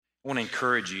I want to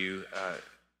encourage you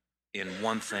in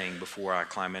one thing before I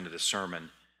climb into the sermon.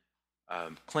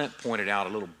 Clint pointed out a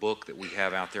little book that we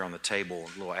have out there on the table,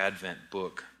 a little Advent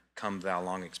book, Come Thou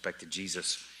Long Expected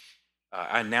Jesus.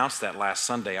 I announced that last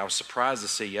Sunday. I was surprised to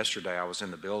see yesterday, I was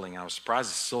in the building, I was surprised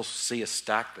to still see a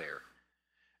stack there.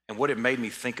 And what it made me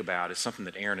think about is something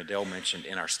that Erin Adele mentioned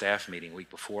in our staff meeting week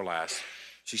before last.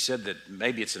 She said that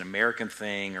maybe it's an American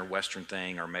thing or Western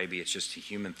thing, or maybe it's just a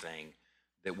human thing,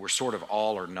 that we're sort of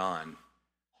all or none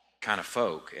kind of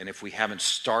folk. And if we haven't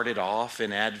started off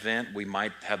in Advent, we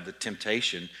might have the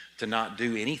temptation to not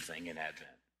do anything in Advent.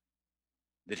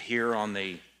 That here on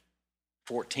the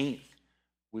 14th,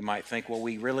 we might think, well,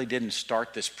 we really didn't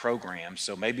start this program,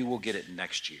 so maybe we'll get it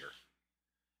next year.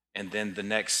 And then the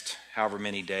next however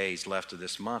many days left of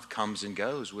this month comes and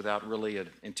goes without really an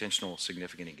intentional,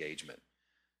 significant engagement.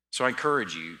 So I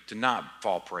encourage you to not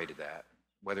fall prey to that,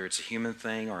 whether it's a human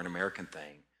thing or an American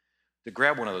thing, to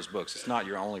grab one of those books. It's not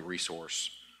your only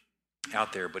resource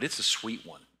out there, but it's a sweet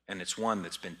one, and it's one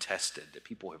that's been tested, that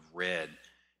people have read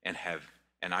and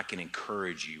I can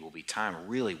encourage you will be time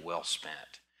really well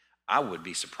spent. I would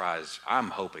be surprised. I'm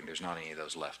hoping there's not any of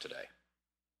those left today.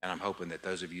 And I'm hoping that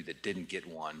those of you that didn't get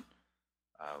one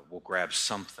will grab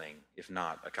something. If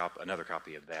not another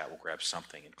copy of that, we'll grab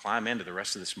something and climb into the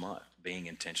rest of this month, being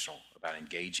intentional about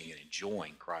engaging and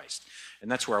enjoying Christ. And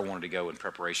that's where I wanted to go in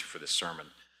preparation for this sermon,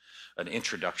 an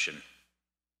introduction.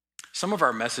 Some of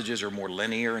our messages are more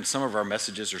linear, and some of our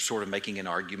messages are sort of making an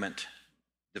argument,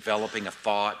 developing a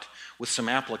thought with some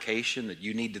application that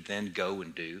you need to then go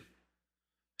and do.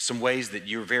 Some ways that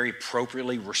you very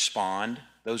appropriately respond.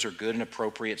 Those are good and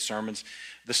appropriate sermons.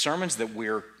 The sermons that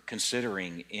we're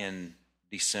considering in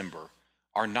December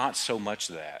are not so much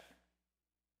that.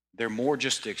 They're more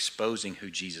just exposing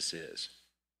who Jesus is.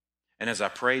 And as I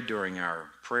prayed during our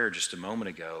prayer just a moment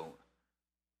ago,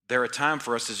 there are time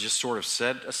for us to just sort of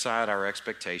set aside our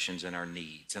expectations and our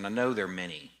needs. And I know there are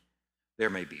many. There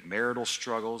may be marital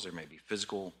struggles, there may be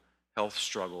physical health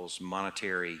struggles,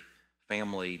 monetary,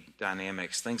 family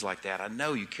dynamics, things like that. I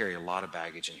know you carry a lot of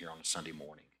baggage in here on a Sunday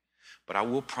morning. But I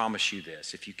will promise you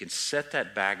this, if you can set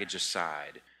that baggage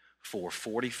aside for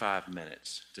 45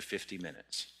 minutes to 50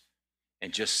 minutes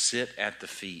and just sit at the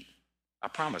feet, I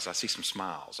promise, I see some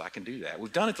smiles. I can do that.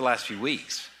 We've done it the last few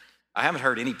weeks. I haven't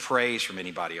heard any praise from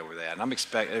anybody over that, and I'm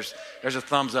expecting, there's a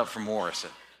thumbs up from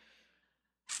Morrison.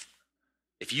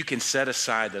 If you can set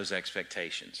aside those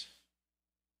expectations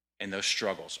and those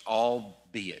struggles,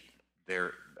 albeit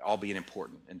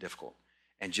important and difficult,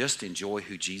 and just enjoy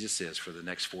who Jesus is for the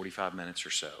next 45 minutes or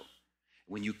so.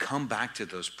 When you come back to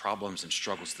those problems and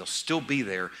struggles, they'll still be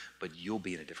there, but you'll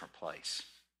be in a different place.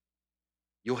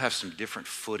 You'll have some different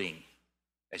footing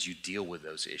as you deal with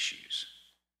those issues.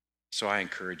 So I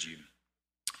encourage you,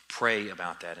 pray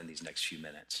about that in these next few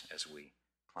minutes as we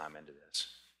climb into this.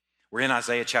 We're in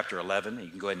Isaiah chapter 11. You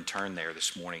can go ahead and turn there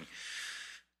this morning.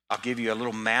 I'll give you a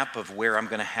little map of where I'm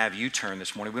going to have you turn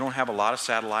this morning. We don't have a lot of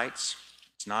satellites.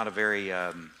 It's not a very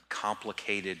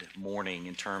complicated morning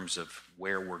in terms of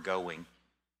where we're going.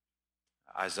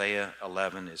 Isaiah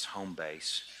 11 is home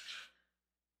base.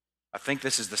 I think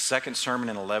this is the second sermon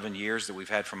in 11 years that we've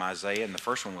had from Isaiah, and the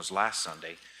first one was last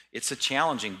Sunday. It's a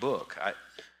challenging book.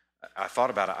 I thought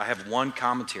about it. I have one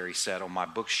commentary set on my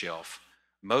bookshelf.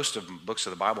 Most of the books of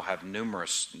the Bible have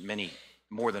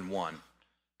more than one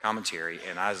commentary,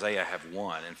 and Isaiah have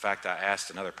one. In fact, I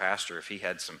asked another pastor if he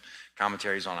had some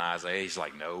commentaries on Isaiah. He's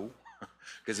like, no,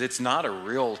 because it's not a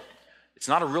real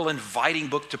inviting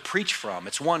book to preach from.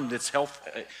 It's one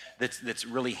that's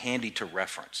really handy to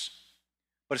reference,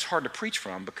 but it's hard to preach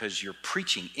from because you're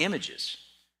preaching images.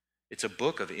 It's a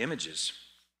book of images,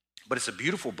 but it's a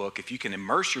beautiful book if you can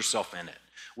immerse yourself in it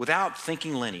without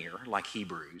thinking linear like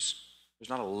Hebrews. There's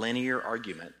not a linear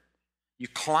argument. You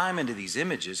climb into these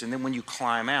images, and then when you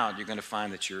climb out, you're going to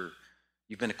find that you've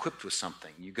been equipped with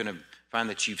something. You're going to find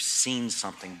that you've seen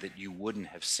something that you wouldn't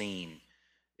have seen,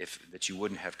 that you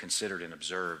wouldn't have considered and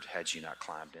observed had you not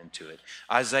climbed into it.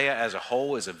 Isaiah as a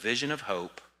whole is a vision of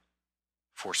hope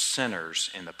for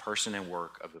sinners in the person and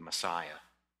work of the Messiah.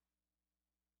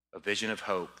 A vision of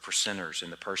hope for sinners in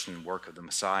the person and work of the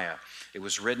Messiah. It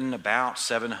was written about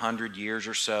 700 years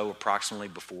or so, approximately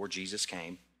before Jesus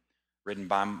came, written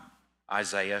by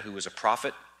Isaiah, who was a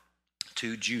prophet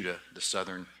to Judah, the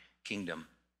southern kingdom.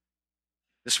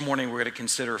 This morning, we're going to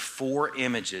consider 4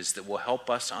 images that will help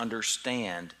us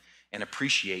understand and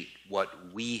appreciate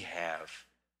what we have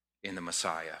in the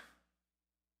Messiah.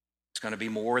 It's going to be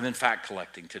more than fact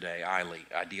collecting today,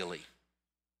 ideally.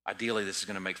 Ideally, this is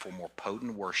going to make for more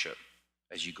potent worship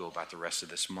as you go about the rest of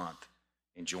this month,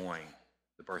 enjoying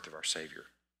the birth of our Savior.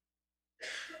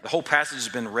 The whole passage has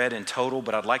been read in total,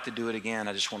 but I'd like to do it again.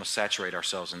 I just want to saturate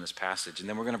ourselves in this passage. And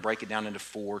then we're going to break it down into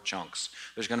 4 chunks.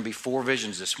 There's going to be 4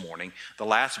 visions this morning. The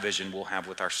last vision we'll have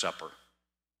with our supper.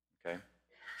 Okay?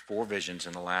 4 visions,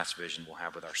 and the last vision we'll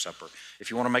have with our supper.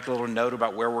 If you want to make a little note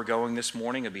about where we're going this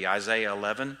morning, it'll be Isaiah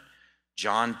 11,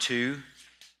 John 2,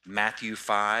 Matthew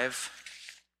 5,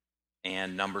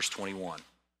 and Numbers 21.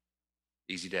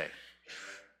 Easy day.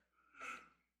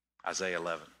 Isaiah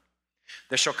 11.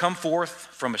 There shall come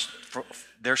forth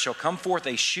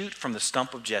a shoot from the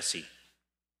stump of Jesse,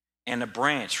 and a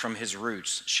branch from his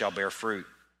roots shall bear fruit.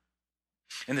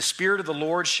 And the Spirit of the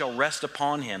Lord shall rest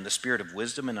upon him, the Spirit of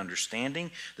wisdom and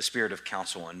understanding, the Spirit of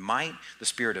counsel and might, the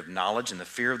Spirit of knowledge and the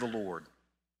fear of the Lord.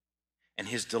 And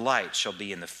his delight shall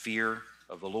be in the fear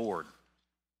of the Lord.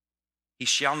 He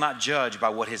shall not judge by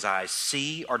what his eyes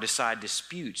see, or decide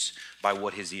disputes by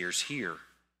what his ears hear.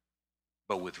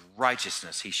 But with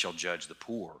righteousness he shall judge the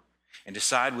poor, and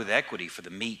decide with equity for the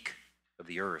meek of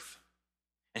the earth.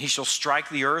 And he shall strike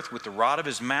the earth with the rod of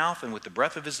his mouth, and with the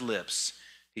breath of his lips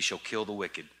he shall kill the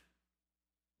wicked.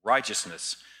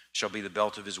 Righteousness shall be the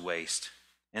belt of his waist,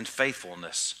 and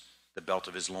faithfulness the belt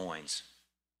of his loins.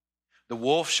 The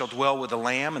wolf shall dwell with the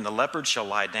lamb, and the leopard shall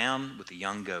lie down with the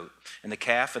young goat, and the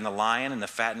calf and the lion and the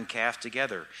fattened calf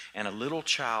together, and a little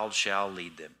child shall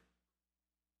lead them.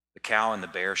 The cow and the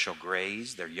bear shall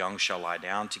graze, their young shall lie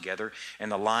down together,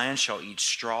 and the lion shall eat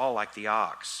straw like the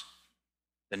ox.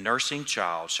 The nursing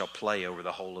child shall play over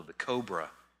the hole of the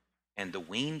cobra, and the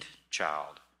weaned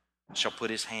child shall put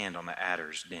his hand on the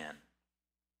adder's den.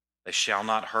 They shall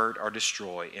not hurt or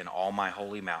destroy in all my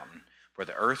holy mountain, for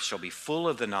the earth shall be full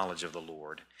of the knowledge of the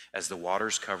Lord, as the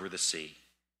waters cover the sea.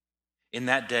 In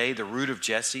that day, the root of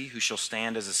Jesse, who shall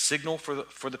stand as a signal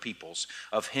for the peoples,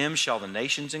 of him shall the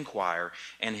nations inquire,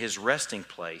 and his resting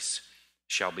place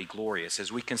shall be glorious.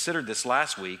 As we considered this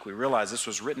last week, we realized this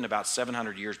was written about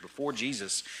 700 years before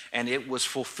Jesus, and it was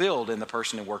fulfilled in the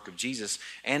person and work of Jesus,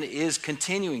 and is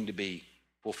continuing to be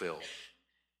fulfilled.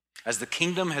 As the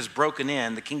kingdom has broken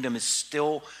in, the kingdom is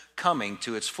still coming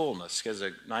to its fullness, as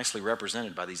nicely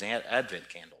represented by these Advent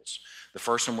candles. The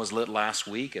first one was lit last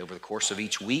week. Over the course of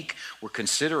each week, we're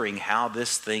considering how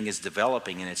this thing is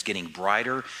developing, and it's getting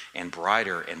brighter and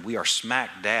brighter, and we are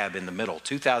smack dab in the middle,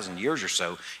 2,000 years or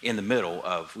so in the middle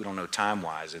of, we don't know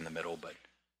time-wise in the middle, but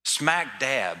smack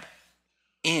dab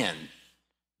in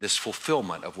this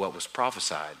fulfillment of what was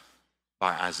prophesied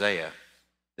by Isaiah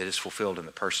that is fulfilled in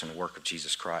the person and work of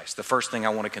Jesus Christ. The first thing I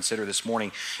want to consider this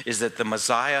morning is that the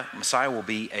Messiah will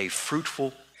be a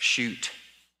fruitful shoot.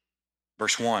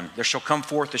 Verse 1, there shall come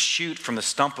forth a shoot from the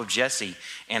stump of Jesse,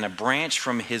 and a branch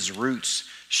from his roots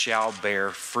shall bear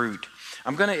fruit.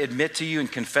 I'm going to admit to you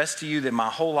and confess to you that my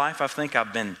whole life I think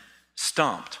I've been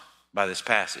stumped by this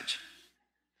passage.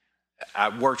 I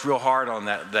worked real hard on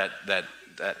that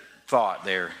thought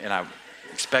there, and I'm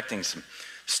expecting some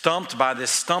stumped by this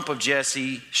stump of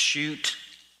Jesse shoot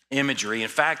imagery. In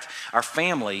fact, our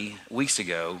family weeks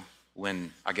ago,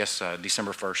 when I guess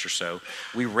December 1st or so,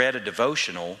 we read a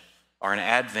devotional or an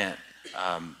Advent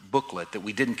booklet that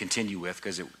we didn't continue with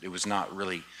because it was not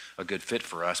really a good fit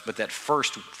for us. But that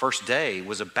first day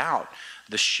was about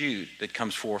the shoot that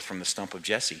comes forth from the stump of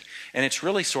Jesse. And it's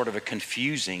really sort of a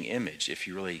confusing image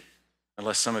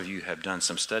unless some of you have done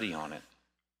some study on it.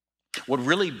 What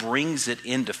really brings it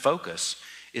into focus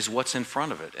is what's in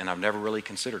front of it. And I've never really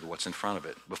considered what's in front of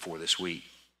it before this week.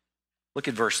 Look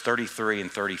at verse 33 and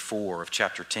 34 of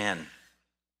chapter 10.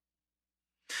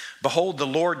 Behold, the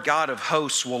Lord God of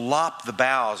hosts will lop the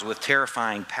boughs with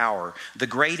terrifying power. The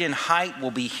great in height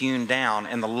will be hewn down,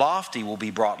 and the lofty will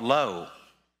be brought low.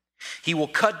 He will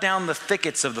cut down the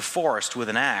thickets of the forest with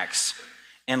an axe,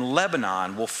 and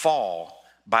Lebanon will fall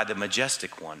by the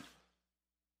majestic one.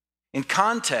 In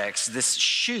context, this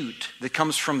shoot that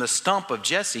comes from the stump of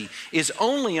Jesse is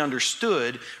only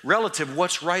understood relative to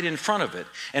what's right in front of it.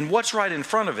 And what's right in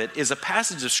front of it is a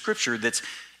passage of Scripture that's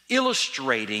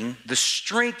illustrating the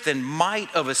strength and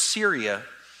might of Assyria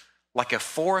like a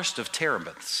forest of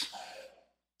terebinths.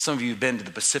 Some of you have been to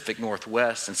the Pacific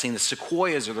Northwest and seen the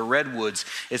sequoias or the redwoods.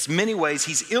 In many ways,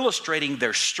 he's illustrating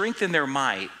their strength and their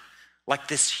might like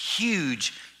this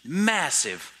huge,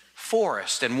 massive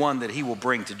forest, and one that he will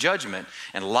bring to judgment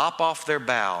and lop off their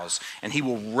boughs, and he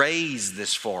will raise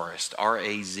this forest,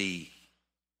 R-A-Z-E.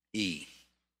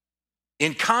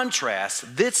 In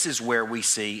contrast, this is where we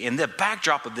see, in the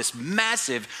backdrop of this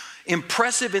massive,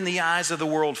 impressive in the eyes of the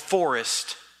world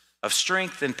forest of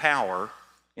strength and power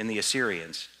in the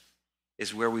Assyrians,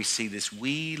 is where we see this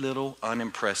wee little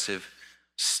unimpressive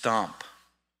stump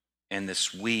and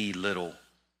this wee little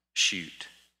shoot.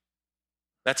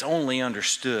 That's only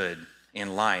understood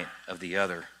in light of the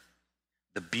other.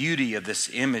 The beauty of this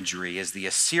imagery, as the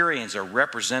Assyrians are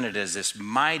represented as this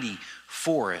mighty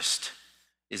forest,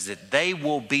 is that they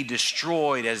will be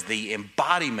destroyed as the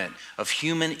embodiment of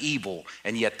human evil,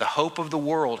 and yet the hope of the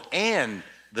world and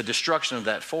the destruction of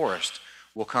that forest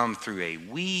will come through a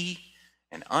wee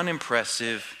and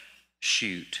unimpressive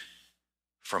shoot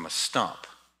from a stump,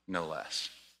 no less.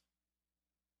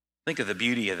 Think of the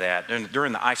beauty of that.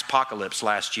 During the ice apocalypse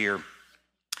last year,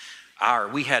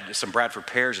 we had some Bradford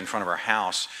pears in front of our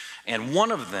house, and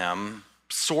one of them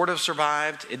sort of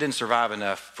survived. It didn't survive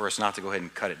enough for us not to go ahead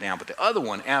and cut it down, but the other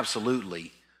one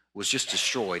absolutely was just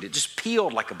destroyed. It just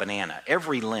peeled like a banana,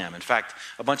 every limb. In fact,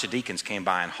 a bunch of deacons came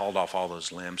by and hauled off all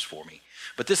those limbs for me.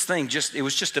 But this thing it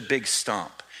was just a big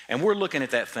stump. And we're looking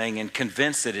at that thing and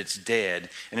convinced that it's dead.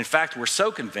 And in fact, we're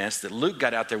so convinced that Luke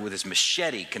got out there with his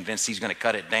machete, convinced he's going to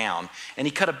cut it down, and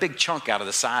he cut a big chunk out of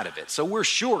the side of it. So we're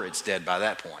sure it's dead by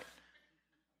that point.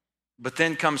 But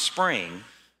then come spring,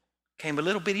 came a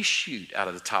little bitty shoot out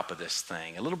of the top of this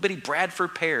thing. A little bitty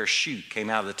Bradford pear shoot came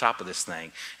out of the top of this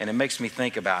thing. And it makes me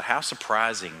think about how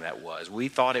surprising that was. We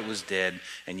thought it was dead,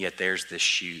 and yet there's this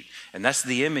shoot. And that's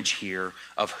the image here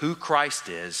of who Christ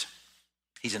is.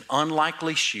 He's an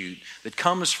unlikely shoot that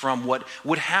comes from what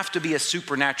would have to be a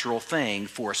supernatural thing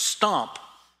for a stump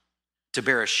to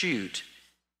bear a shoot,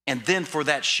 and then for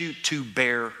that shoot to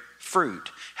bear fruit.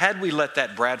 Had we let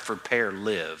that Bradford pear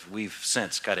live, we've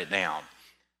since cut it down.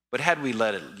 But had we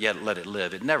let it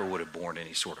live, it never would have borne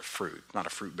any sort of fruit. Not a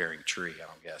fruit-bearing tree, I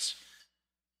don't guess.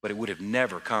 But it would have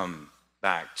never come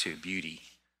back to beauty.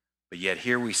 But yet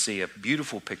here we see a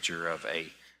beautiful picture of a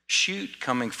shoot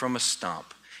coming from a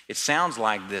stump. It sounds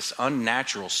like this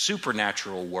unnatural,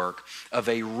 supernatural work of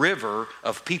a river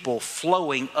of people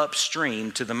flowing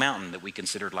upstream to the mountain that we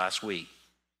considered last week.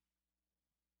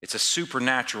 It's a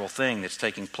supernatural thing that's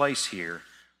taking place here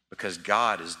because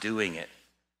God is doing it.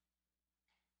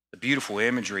 The beautiful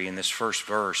imagery in this first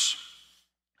verse,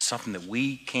 something that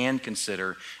we can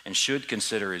consider and should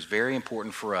consider is very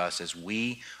important for us as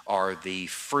we are the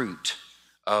fruit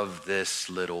of this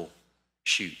little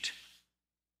shoot.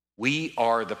 We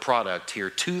are the product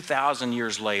here 2,000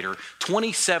 years later,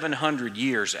 2,700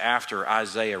 years after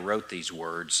Isaiah wrote these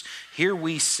words. Here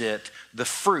we sit, the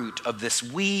fruit of this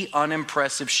wee,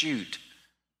 unimpressive shoot.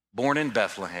 Born in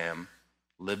Bethlehem,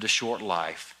 lived a short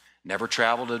life, never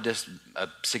traveled a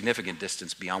significant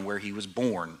distance beyond where he was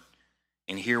born.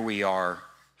 And here we are,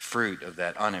 fruit of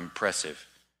that unimpressive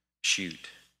shoot.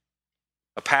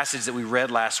 A passage that we read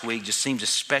last week just seems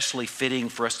especially fitting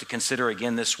for us to consider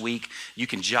again this week. You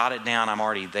can jot it down. I'm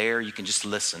already there. You can just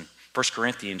listen. 1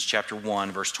 Corinthians chapter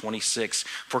 1, verse 26.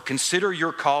 For consider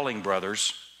your calling,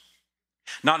 brothers.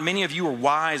 Not many of you were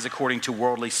wise according to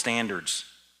worldly standards.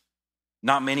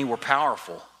 Not many were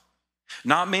powerful.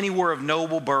 Not many were of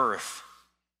noble birth.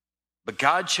 But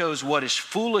God chose what is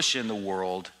foolish in the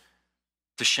world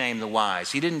to shame the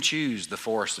wise. He didn't choose the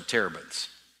forest of terebinths.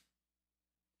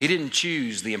 He didn't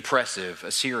choose the impressive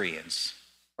Assyrians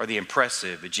or the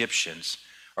impressive Egyptians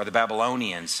or the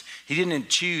Babylonians. He didn't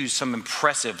choose some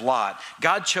impressive lot.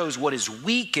 God chose what is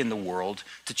weak in the world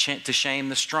to shame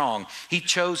the strong. He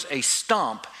chose a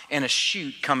stump and a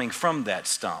shoot coming from that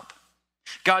stump.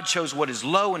 God chose what is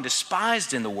low and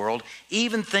despised in the world,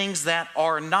 even things that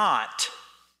are not,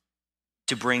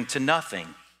 to bring to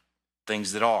nothing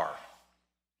things that are,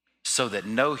 so that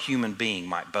no human being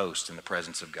might boast in the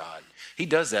presence of God. He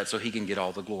does that so he can get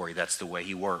all the glory. That's the way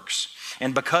he works.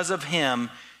 And because of him,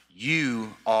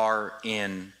 you are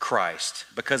in Christ.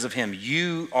 Because of him,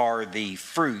 you are the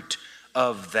fruit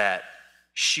of that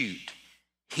shoot.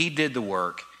 He did the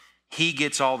work. He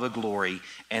gets all the glory.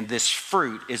 And this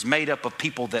fruit is made up of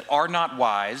people that are not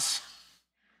wise,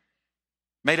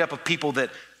 made up of people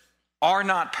that are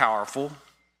not powerful,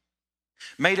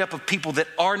 made up of people that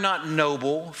are not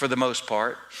noble for the most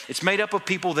part. It's made up of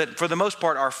people that for the most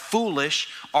part are foolish,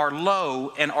 are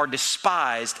low, and are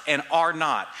despised, and are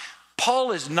not.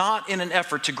 Paul is not in an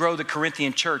effort to grow the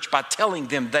Corinthian church by telling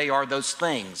them they are those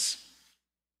things.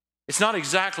 It's not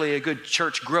exactly a good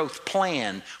church growth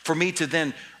plan for me to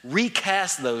then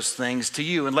recast those things to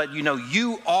you and let you know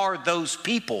you are those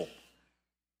people.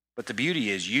 But the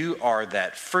beauty is you are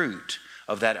that fruit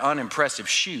of that unimpressive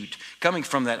shoot coming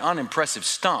from that unimpressive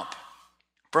stump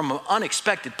from an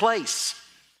unexpected place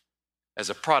as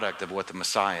a product of what the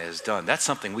Messiah has done. That's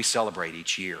something we celebrate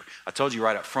each year. I told you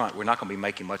right up front, we're not going to be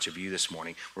making much of you this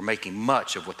morning. We're making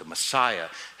much of what the Messiah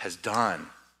has done.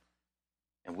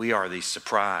 And we are the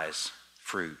surprise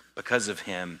fruit. Because of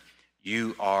him,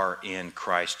 you are in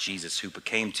Christ Jesus, who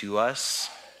became to us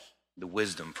the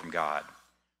wisdom from God,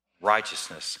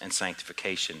 righteousness and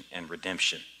sanctification and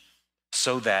redemption.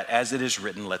 so that, as it is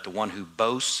written, let the one who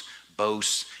boasts,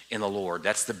 boasts in the Lord.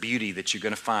 That's the beauty that you're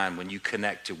going to find when you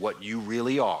connect to what you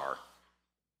really are.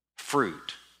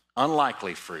 Fruit,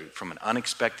 unlikely fruit from an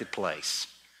unexpected place.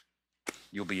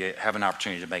 You'll have an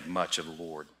opportunity to make much of the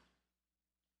Lord.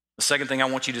 The second thing I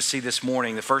want you to see this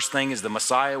morning, the first thing is the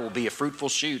Messiah will be a fruitful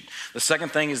shoot. The second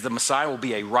thing is the Messiah will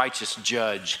be a righteous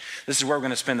judge. This is where we're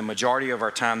going to spend the majority of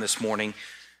our time this morning,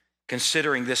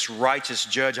 considering this righteous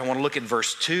judge. I want to look at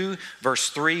verse 2, verse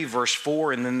 3, verse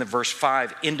 4, and then the verse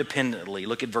 5 independently.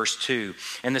 Look at verse 2.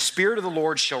 And the Spirit of the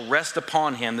Lord shall rest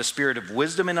upon him, the Spirit of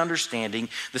wisdom and understanding,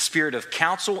 the Spirit of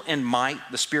counsel and might,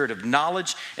 the Spirit of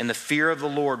knowledge and the fear of the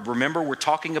Lord. Remember, we're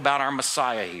talking about our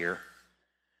Messiah here.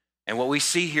 And what we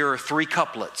see here are three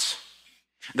couplets.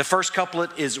 The first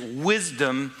couplet is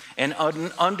wisdom and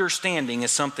understanding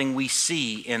is something we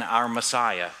see in our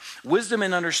Messiah. Wisdom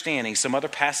and understanding, some other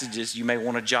passages you may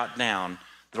want to jot down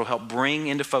that'll help bring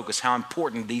into focus how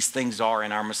important these things are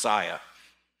in our Messiah.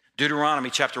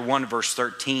 Deuteronomy chapter 1, verse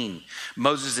 13.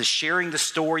 Moses is sharing the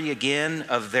story again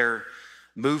of their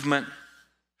movement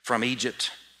from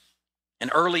Egypt. And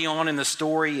early on in the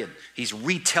story, he's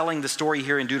retelling the story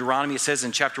here in Deuteronomy. It says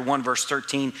in chapter 1, verse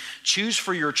 13, choose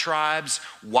for your tribes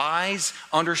wise,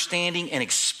 understanding, and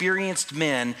experienced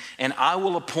men, and I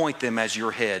will appoint them as your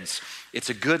heads.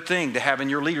 It's a good thing to have in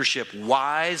your leadership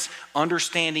wise,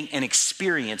 understanding, and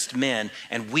experienced men,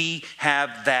 and we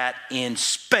have that in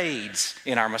spades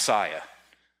in our Messiah.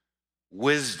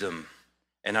 Wisdom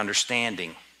and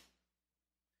understanding.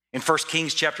 In 1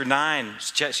 Kings chapter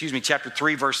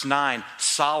 3, verse 9,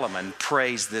 Solomon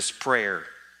prays this prayer.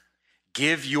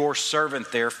 Give your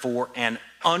servant, therefore, an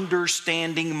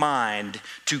understanding mind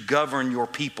to govern your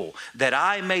people, that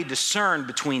I may discern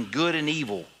between good and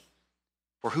evil.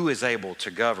 For who is able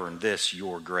to govern this,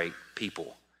 your great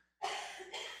people?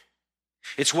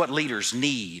 It's what leaders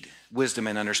need, wisdom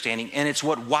and understanding. And it's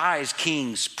what wise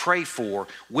kings pray for,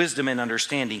 wisdom and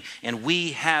understanding. And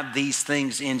we have these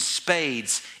things in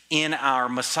spades in our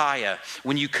Messiah.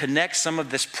 When you connect some of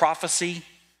this prophecy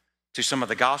to some of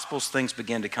the Gospels, things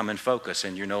begin to come in focus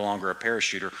and you're no longer a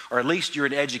parachuter, or at least you're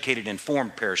an educated,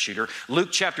 informed parachuter. Luke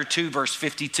chapter 2, verse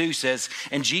 52 says,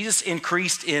 and Jesus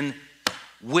increased in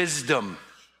wisdom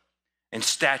and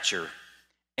stature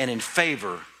and in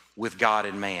favor with God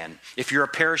and man. If you're a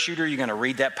parachuter, you're going to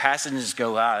read that passage and just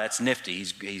go, that's nifty.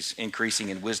 He's increasing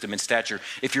in wisdom and stature.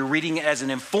 If you're reading it as an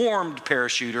informed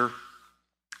parachuter,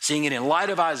 seeing it in light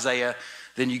of Isaiah,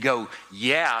 then you go,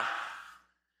 yeah,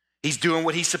 he's doing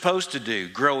what he's supposed to do,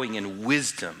 growing in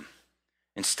wisdom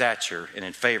and stature and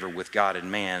in favor with God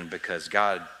and man, because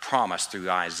God promised through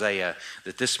Isaiah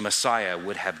that this Messiah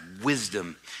would have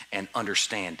wisdom and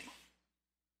understanding.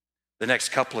 The next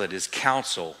couplet is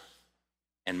counsel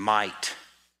and might.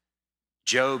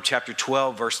 Job chapter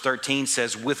 12, verse 13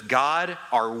 says, with God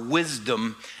are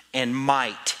wisdom and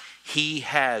might. He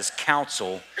has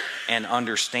counsel and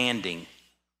understanding.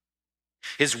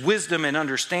 His wisdom and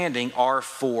understanding are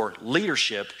for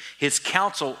leadership. His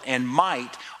counsel and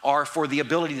might are for the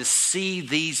ability to see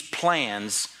these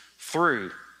plans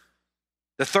through.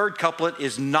 The third couplet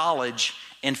is knowledge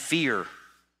and fear.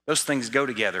 Those things go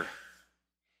together.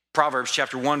 Proverbs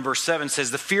chapter 1, verse 7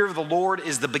 says, the fear of the Lord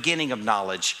is the beginning of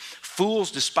knowledge. Fools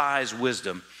despise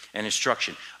wisdom and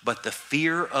instruction, but the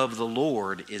fear of the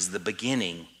Lord is the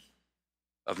beginning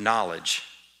of knowledge.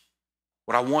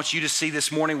 What I want you to see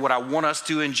this morning, what I want us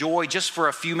to enjoy just for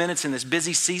a few minutes in this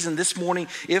busy season this morning,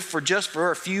 if for just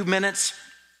for a few minutes,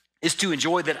 is to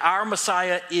enjoy that our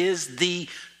Messiah is the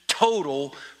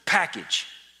total package.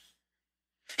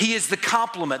 He is the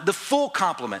complement, the full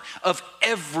complement of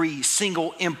every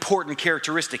single important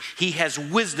characteristic. He has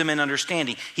wisdom and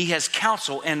understanding. He has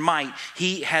counsel and might.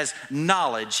 He has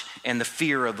knowledge and the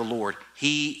fear of the Lord.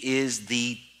 He is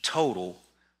the total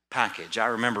package. I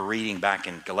remember reading back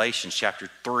in Galatians chapter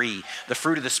 3, the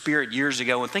fruit of the Spirit years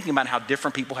ago, and thinking about how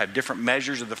different people have different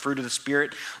measures of the fruit of the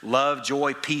Spirit: love,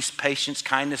 joy, peace, patience,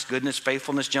 kindness, goodness,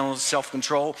 faithfulness, gentleness,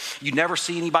 self-control. You never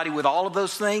see anybody with all of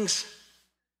those things,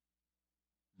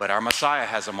 but our Messiah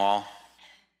has them all.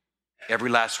 Every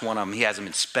last one of them. He has them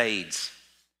in spades.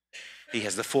 He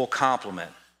has the full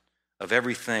complement of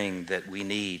everything that we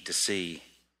need to see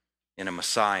in a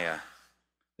Messiah.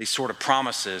 These sort of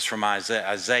promises from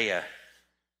Isaiah,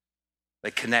 they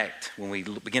connect when we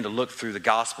begin to look through the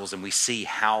Gospels and we see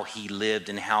how he lived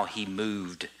and how he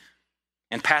moved.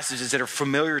 and passages that are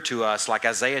familiar to us, like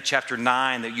Isaiah chapter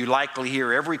 9, that you likely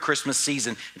hear every Christmas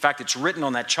season. In fact, it's written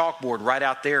on that chalkboard right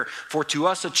out there. For to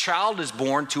us a child is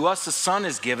born, to us a son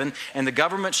is given, and the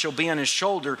government shall be on his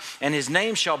shoulder, and his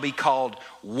name shall be called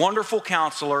Wonderful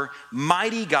Counselor,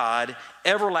 Mighty God,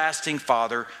 Everlasting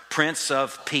Father, Prince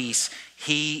of Peace.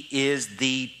 He is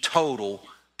the total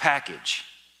package.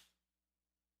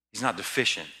 He's not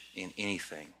deficient in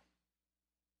anything.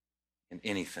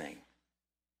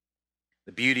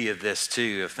 The beauty of this,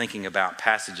 too, of thinking about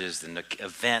passages and the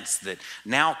events that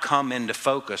now come into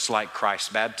focus, like Christ's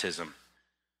baptism,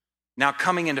 now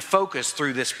coming into focus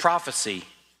through this prophecy.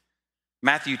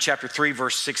 Matthew chapter 3,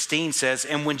 verse 16 says,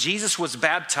 "And when Jesus was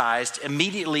baptized,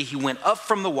 immediately he went up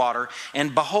from the water,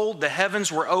 and behold, the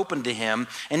heavens were opened to him,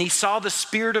 and he saw the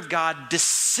Spirit of God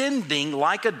descending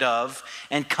like a dove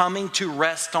and coming to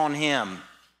rest on him.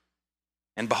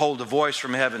 And behold, a voice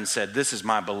from heaven said, 'This is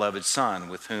my beloved Son,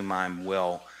 with whom I'm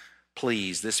well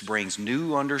pleased.'" This brings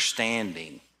new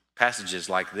understanding. Passages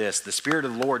like this, "The Spirit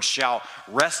of the Lord shall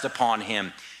rest upon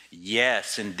him."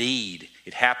 Yes, indeed,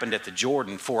 it happened at the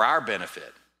Jordan for our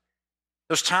benefit.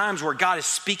 Those times where God is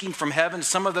speaking from heaven,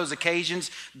 some of those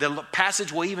occasions, the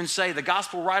passage will even say, the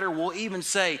gospel writer will even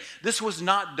say, this was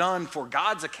not done for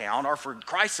God's account or for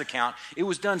Christ's account. It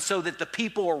was done so that the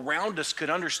people around us could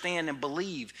understand and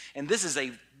believe. And this is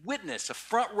a witness, a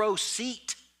front row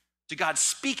seat to God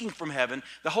speaking from heaven,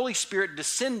 the Holy Spirit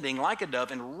descending like a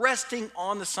dove and resting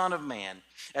on the Son of Man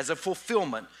as a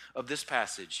fulfillment of this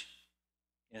passage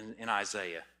in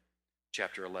Isaiah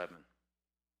chapter 11.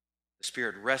 The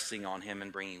Spirit resting on him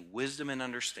and bringing wisdom and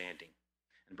understanding,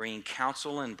 and bringing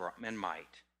counsel and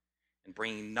might, and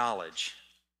bringing knowledge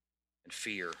and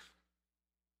fear.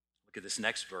 Look at this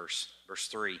next verse, verse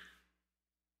 3.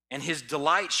 "And his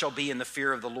delight shall be in the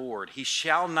fear of the Lord. He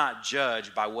shall not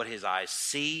judge by what his eyes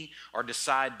see, or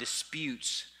decide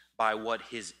disputes by what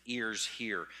his ears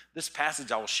hear." This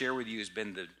passage I will share with you has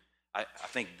been I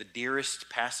think the dearest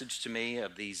passage to me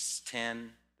of these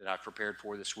 10 that I've prepared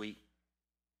for this week.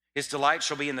 "His delight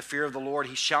shall be in the fear of the Lord.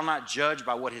 He shall not judge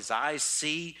by what his eyes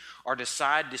see, or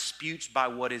decide disputes by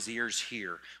what his ears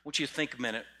hear." I want you to think a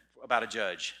minute about a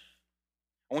judge.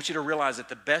 I want you to realize that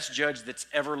the best judge that's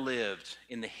ever lived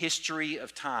in the history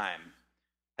of time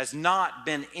has not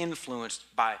been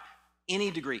influenced by any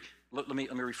degree. Let me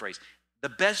rephrase. The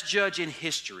best judge in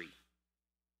history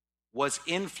was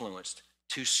influenced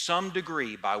to some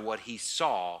degree by what he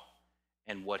saw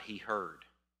and what he heard.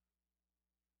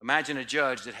 Imagine a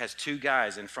judge that has two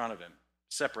guys in front of him,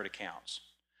 separate accounts.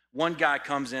 One guy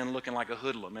comes in looking like a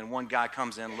hoodlum, and one guy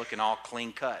comes in looking all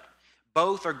clean cut.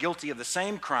 Both are guilty of the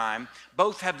same crime.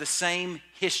 Both have the same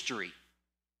history.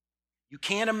 You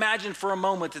can't imagine for a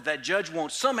moment that judge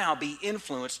won't somehow be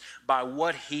influenced by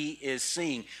what he is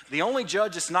seeing. The only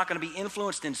judge that's not going to be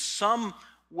influenced in some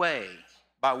way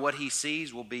by what he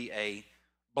sees will be a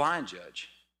blind judge.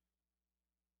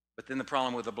 But then the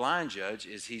problem with a blind judge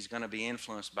is he's going to be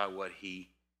influenced by what he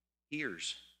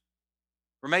hears.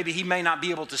 Or maybe he may not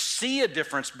be able to see a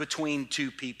difference between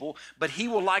two people, but he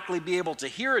will likely be able to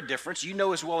hear a difference. You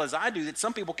know as well as I do that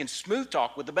some people can smooth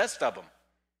talk with the best of them.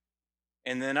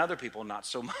 And then other people, not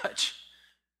so much.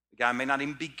 The guy may not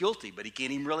even be guilty, but he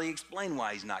can't even really explain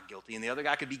why he's not guilty. And the other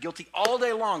guy could be guilty all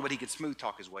day long, but he could smooth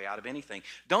talk his way out of anything.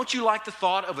 Don't you like the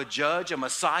thought of a judge, a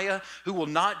Messiah, who will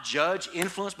not judge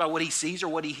influenced by what he sees or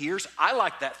what he hears? I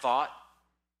like that thought.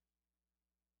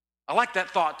 I like that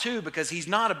thought too, because he's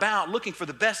not about looking for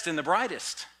the best and the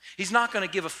brightest. He's not going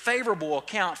to give a favorable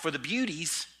account for the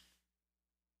beauties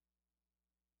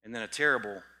and then a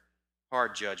terrible,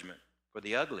 hard judgment for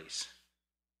the uglies.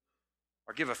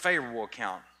 Or give a favorable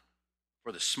account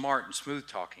for the smart and smooth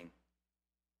talking,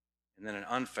 and then an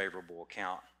unfavorable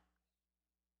account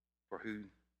for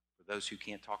those who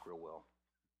can't talk real well,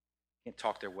 can't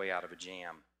talk their way out of a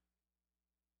jam.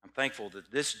 I'm thankful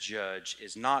that this judge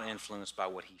is not influenced by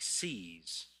what he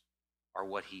sees or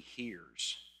what he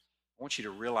hears. I want you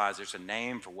to realize there's a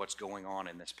name for what's going on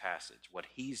in this passage, what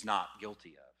he's not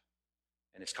guilty of,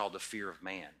 and it's called the fear of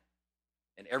man.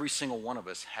 And every single one of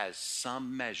us has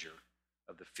some measure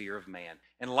of the fear of man.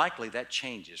 And likely that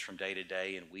changes from day to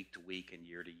day and week to week and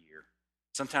year to year.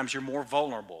 Sometimes you're more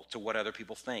vulnerable to what other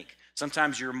people think.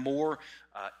 Sometimes you're more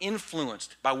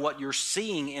influenced by what you're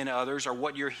seeing in others or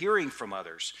what you're hearing from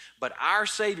others. But our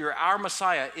Savior, our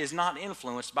Messiah, is not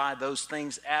influenced by those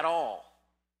things at all.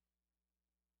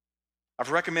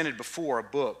 I've recommended before a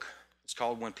book. It's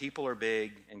called When People Are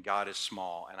Big and God is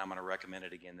Small, and I'm going to recommend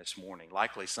it again this morning.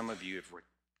 Likely some of you have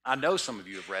I know some of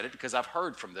you have read it because I've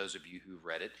heard from those of you who've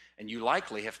read it, and you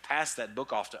likely have passed that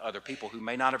book off to other people who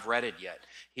may not have read it yet.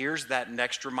 Here's that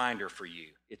next reminder for you.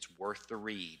 It's worth the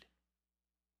read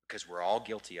because we're all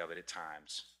guilty of it at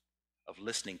times, of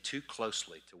listening too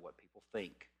closely to what people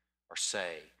think or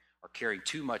say, or caring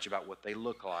too much about what they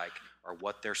look like or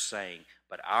what they're saying.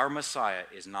 But our Messiah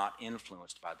is not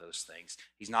influenced by those things.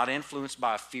 He's not influenced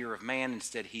by a fear of man.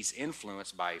 Instead, he's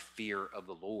influenced by a fear of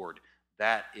the Lord.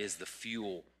 That is the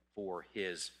fuel for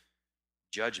his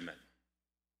judgment.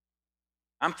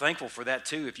 I'm thankful for that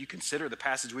too. If you consider the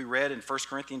passage we read in 1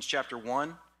 Corinthians chapter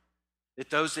 1, that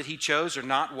those that he chose are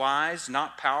not wise,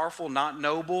 not powerful, not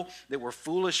noble, that were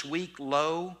foolish, weak,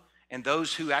 low, and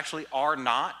those who actually are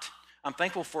not. I'm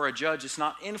thankful for a judge that's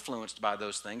not influenced by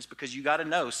those things, because you got to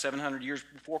know 700 years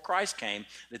before Christ came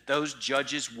that those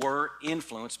judges were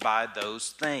influenced by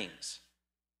those things.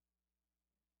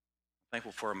 I'm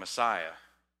thankful for a Messiah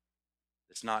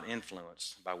that's not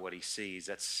influenced by what he sees.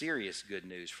 That's serious good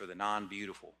news for the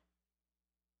non-beautiful.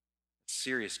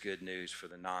 Serious good news for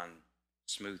the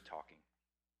non-smooth talking.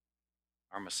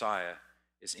 Our Messiah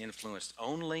is influenced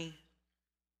only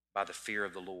by the fear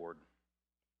of the Lord.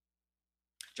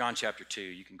 John chapter 2,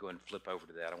 you can go ahead and flip over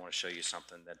to that. I want to show you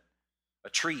something that, a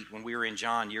treat when we were in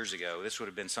John years ago. This would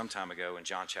have been some time ago in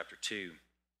John chapter 2.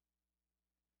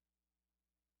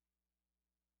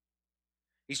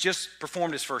 He's just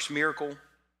performed his first miracle.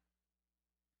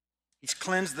 He's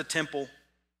cleansed the temple.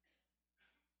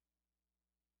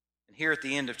 And here at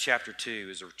the end of chapter 2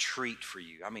 is a treat for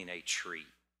you. I mean, a treat.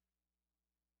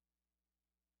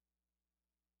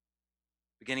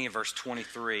 Beginning in verse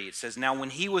 23, it says, "Now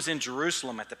when he was in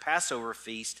Jerusalem at the Passover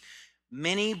feast,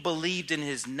 many believed in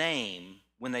his name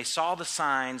when they saw the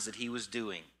signs that he was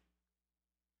doing.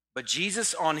 But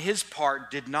Jesus, on his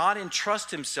part, did not entrust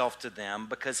himself to them,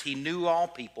 because he knew all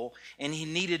people, and he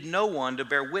needed no one to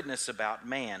bear witness about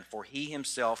man, for he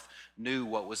himself knew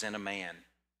what was in a man."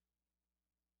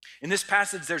 In this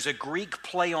passage, there's a Greek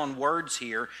play on words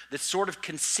here that's sort of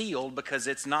concealed because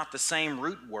it's not the same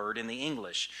root word in the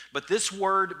English. But this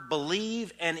word,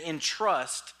 believe and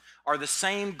entrust, are the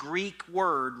same Greek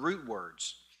word, root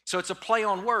words. So it's a play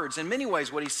on words. In many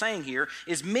ways, what he's saying here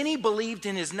is many believed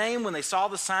in his name when they saw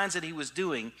the signs that he was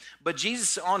doing, but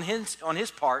Jesus, on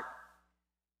his part,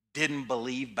 didn't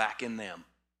believe back in them.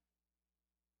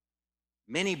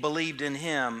 Many believed in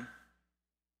him,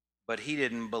 but he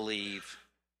didn't believe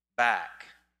back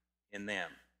in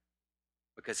them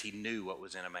because he knew what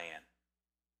was in a man.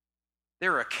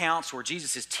 There are accounts where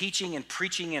Jesus is teaching and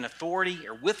preaching in authority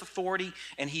or with authority,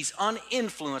 and he's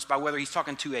uninfluenced by whether he's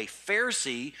talking to a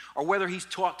Pharisee or whether he's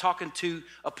talking to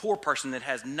a poor person that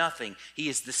has nothing. He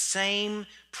is the same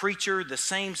preacher, the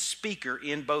same speaker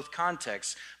in both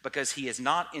contexts, because he has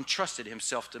not entrusted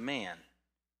himself to man.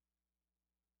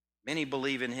 Many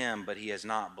believe in him, but he has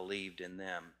not believed in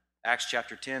them. Acts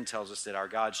chapter 10 tells us that our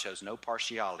God shows no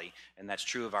partiality, and that's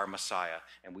true of our Messiah,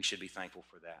 and we should be thankful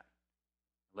for that.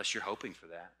 Unless you're hoping for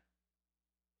that.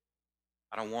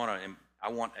 I want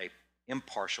an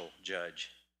impartial judge,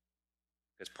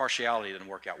 because partiality doesn't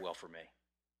work out well for me.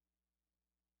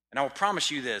 And I will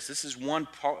promise you this is one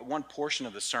portion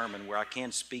of the sermon where I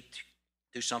can speak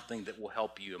to something that will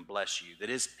help you and bless you, that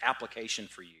is application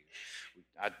for you.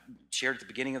 I shared at the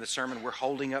beginning of the sermon, we're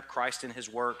holding up Christ in his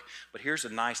work, but here's a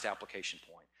nice application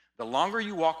point. The longer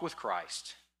you walk with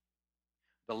Christ,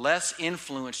 the less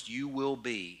influenced you will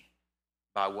be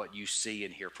by what you see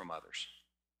and hear from others.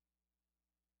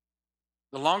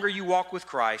 The longer you walk with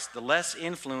Christ, the less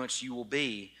influenced you will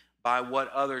be by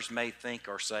what others may think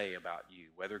or say about you,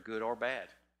 whether good or bad.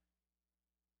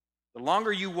 The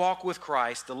longer you walk with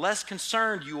Christ, the less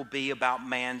concerned you will be about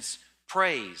man's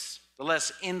praise. The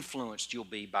less influenced you'll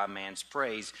be by man's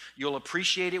praise. You'll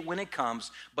appreciate it when it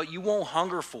comes, but you won't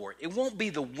hunger for it. It won't be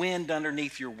the wind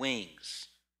underneath your wings.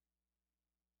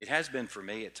 It has been for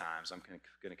me at times. I'm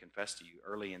going to confess to you,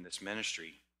 early in this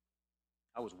ministry,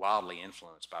 I was wildly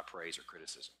influenced by praise or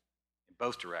criticism in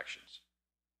both directions.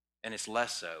 And it's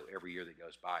less so every year that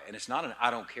goes by. And it's not an I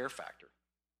don't care factor.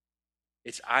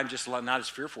 I'm just not as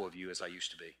fearful of you as I used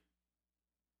to be.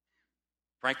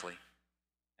 Frankly.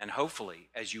 And hopefully,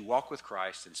 as you walk with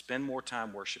Christ and spend more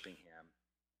time worshiping him,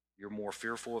 you're more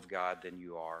fearful of God than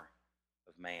you are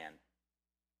of man.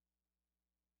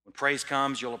 When praise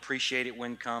comes, you'll appreciate it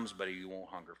when it comes, but you won't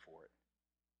hunger for it.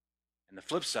 And the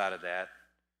flip side of that,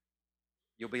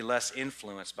 you'll be less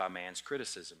influenced by man's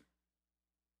criticism.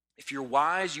 If you're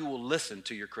wise, you will listen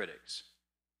to your critics.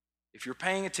 If you're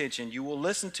paying attention, you will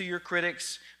listen to your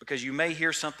critics because you may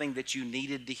hear something that you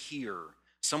needed to hear.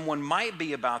 Someone might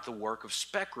be about the work of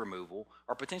speck removal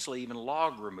or potentially even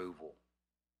log removal.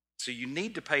 So you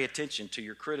need to pay attention to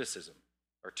your criticism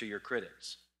or to your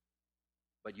critics,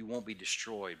 but you won't be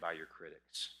destroyed by your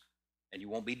critics. And you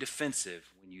won't be defensive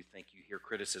when you think you hear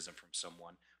criticism from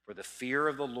someone. For the fear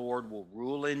of the Lord will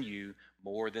rule in you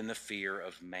more than the fear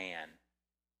of man.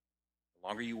 The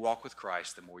longer you walk with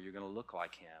Christ, the more you're going to look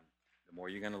like him. The more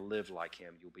you're going to live like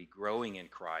him. You'll be growing in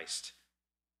Christ.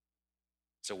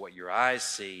 So what your eyes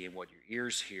see and what your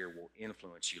ears hear will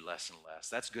influence you less and less.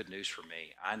 That's good news for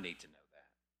me. I need to know that.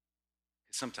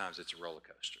 Because sometimes it's a roller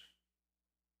coaster.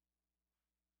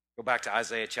 Go back to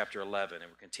Isaiah chapter 11 and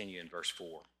we'll continue in verse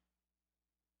 4.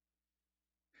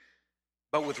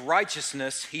 But with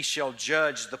righteousness he shall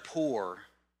judge the poor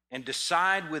and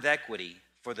decide with equity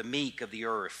for the meek of the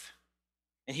earth.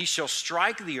 And he shall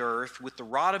strike the earth with the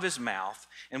rod of his mouth,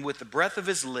 and with the breath of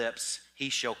his lips he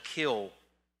shall kill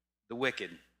the wicked.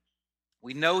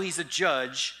 We know he's a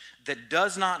judge that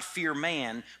does not fear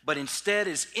man, but instead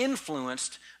is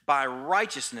influenced by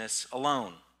righteousness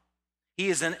alone. He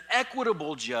is an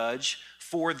equitable judge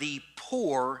for the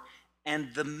poor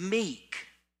and the meek.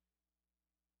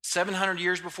 700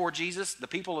 years before Jesus, the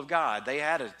people of God, they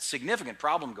had a significant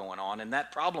problem going on, and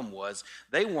that problem was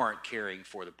they weren't caring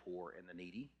for the poor and the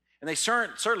needy, and they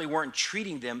certainly weren't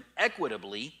treating them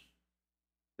equitably.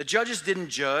 The judges didn't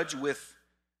judge with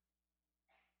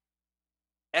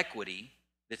equity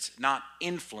that's not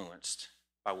influenced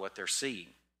by what they're seeing.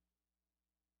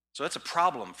 So that's a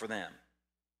problem for them.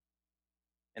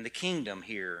 And the kingdom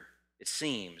here, it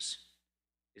seems,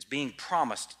 is being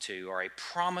promised to, or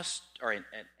an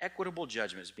equitable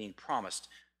judgment is being promised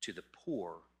to the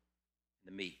poor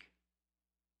and the meek.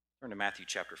 Turn to Matthew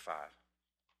chapter 5.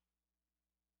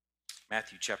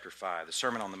 Matthew chapter 5, the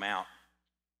Sermon on the Mount.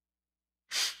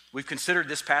 We've considered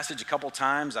this passage a couple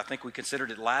times. I think we considered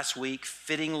it last week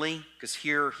fittingly, because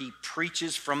here he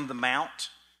preaches from the mount,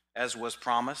 as was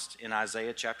promised in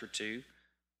Isaiah chapter 2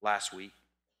 last week.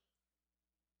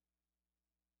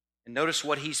 And notice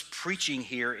what he's preaching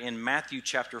here in Matthew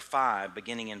chapter 5,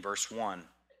 beginning in verse 1.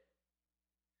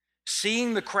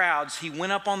 Seeing the crowds, he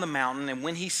went up on the mountain, and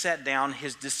when he sat down,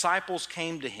 his disciples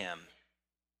came to him.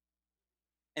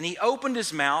 And he opened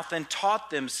his mouth and taught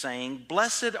them, saying,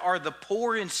 Blessed are the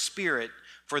poor in spirit,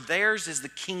 for theirs is the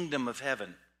kingdom of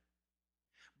heaven.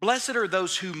 Blessed are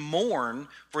those who mourn,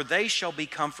 for they shall be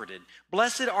comforted.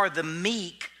 Blessed are the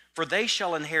meek, for they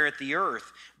shall inherit the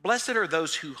earth. Blessed are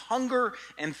those who hunger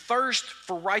and thirst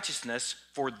for righteousness,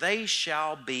 for they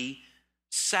shall be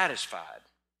satisfied.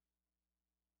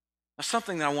 Now,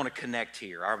 something that I want to connect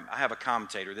here. I have a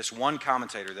commentator, this one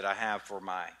commentator that I have for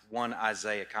my one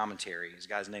Isaiah commentary. His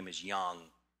guy's name is Young.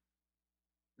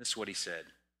 This is what he said.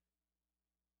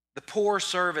 The poor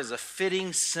serve as a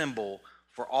fitting symbol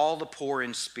for all the poor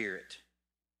in spirit.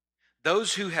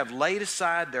 Those who have laid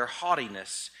aside their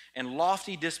haughtiness and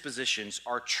lofty dispositions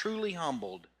are truly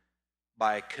humbled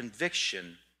by a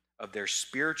conviction of their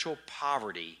spiritual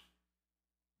poverty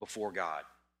before God.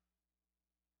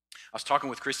 I was talking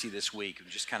with Christy this week, we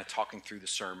were just kind of talking through the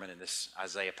sermon in this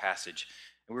Isaiah passage,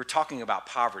 and we were talking about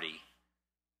poverty.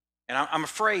 And I'm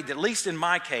afraid that, at least in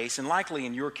my case, and likely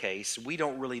in your case, we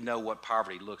don't really know what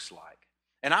poverty looks like.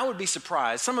 And I would be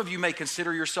surprised. Some of you may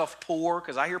consider yourself poor,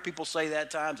 because I hear people say that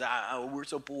at times, we're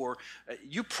so poor.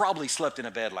 You probably slept in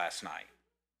a bed last night.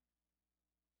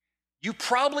 You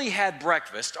probably had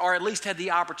breakfast, or at least had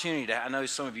the opportunity to. I know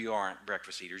some of you aren't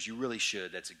breakfast eaters. You really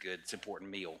should. It's an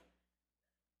important meal.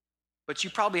 But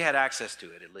you probably had access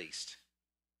to it at least.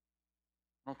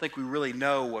 I don't think we really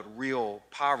know what real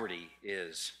poverty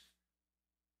is.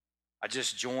 I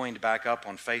just joined back up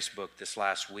on Facebook this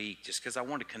last week just because I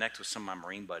wanted to connect with some of my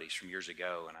Marine buddies from years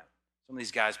ago. And some of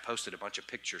these guys posted a bunch of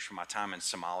pictures from my time in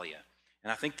Somalia.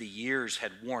 And I think the years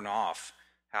had worn off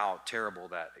how terrible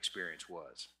that experience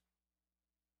was.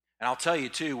 And I'll tell you,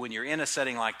 too, when you're in a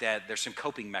setting like that, there's some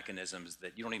coping mechanisms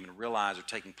that you don't even realize are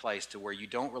taking place to where you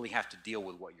don't really have to deal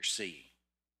with what you're seeing.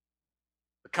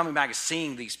 But coming back and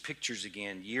seeing these pictures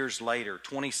again years later,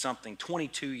 20-something,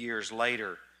 22 years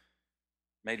later,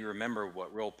 made you remember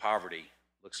what real poverty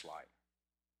looks like.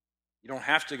 You don't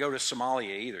have to go to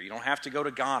Somalia either. You don't have to go to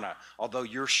Ghana, although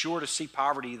you're sure to see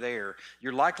poverty there.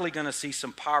 You're likely going to see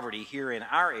some poverty here in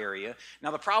our area. Now,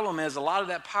 the problem is a lot of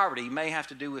that poverty may have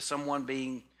to do with someone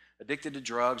being addicted to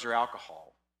drugs or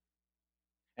alcohol.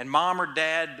 And mom or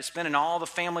dad spending all the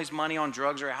family's money on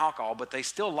drugs or alcohol, but they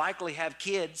still likely have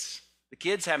kids. The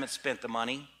kids haven't spent the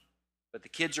money, but the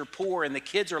kids are poor, and the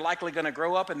kids are likely going to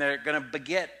grow up and they're going to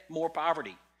beget more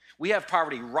poverty. We have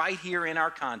poverty right here in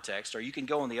our context, or you can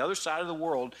go on the other side of the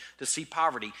world to see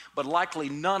poverty, but likely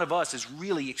none of us is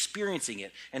really experiencing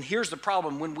it. And here's the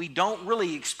problem: when we don't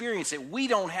really experience it, we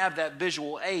don't have that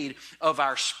visual aid of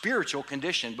our spiritual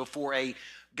condition before a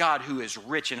God who is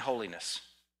rich in holiness.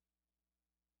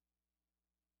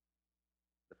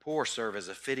 The poor serve as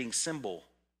a fitting symbol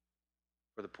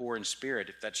for the poor in spirit.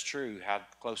 If that's true, how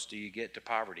close do you get to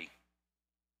poverty?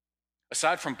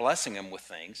 Aside from blessing them with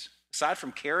things, aside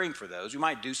from caring for those, we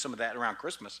might do some of that around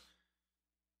Christmas.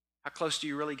 How close do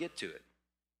you really get to it?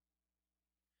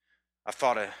 I've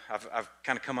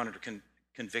kind of come under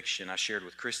conviction. I shared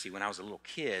with Christy when I was a little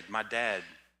kid. My dad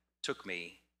took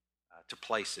me to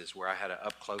places where I had an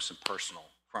up close and personal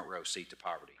front row seat to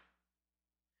poverty.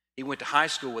 He went to high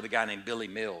school with a guy named Billy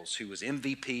Mills, who was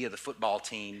MVP of the football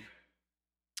team,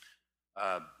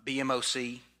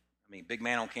 BMOC. Big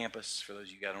man on campus. For those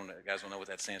of you guys don't know what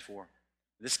that stands for.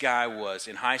 This guy was,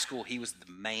 in high school, he was the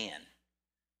man.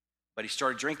 But he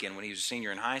started drinking when he was a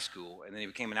senior in high school, and then he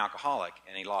became an alcoholic,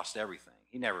 and he lost everything.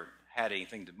 He never had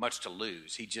anything much to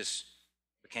lose. He just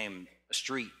became a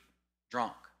street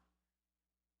drunk.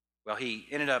 Well, he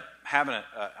ended up having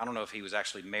I don't know if he was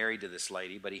actually married to this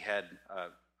lady, but he had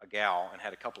a gal and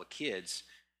had a couple of kids,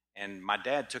 and my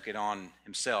dad took it on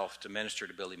himself to minister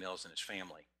to Billy Mills and his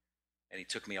family. And he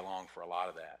took me along for a lot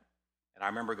of that. And I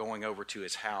remember going over to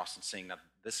his house and seeing that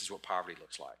this is what poverty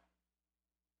looks like.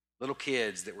 Little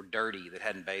kids that were dirty, that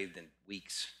hadn't bathed in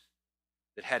weeks,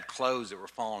 that had clothes that were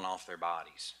falling off their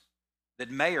bodies,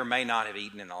 that may or may not have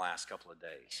eaten in the last couple of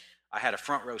days. I had a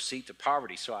front row seat to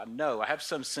poverty, so I have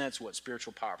some sense what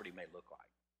spiritual poverty may look like.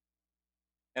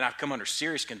 And I've come under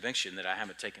serious conviction that I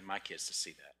haven't taken my kids to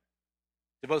see that.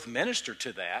 To both minister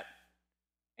to that,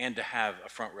 and to have a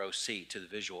front row seat to the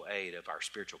visual aid of our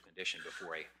spiritual condition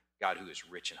before a God who is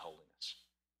rich in holiness.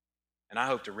 And I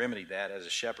hope to remedy that as a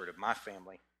shepherd of my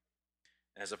family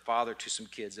and as a father to some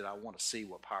kids that I want them to see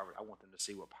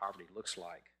what poverty looks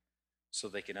like so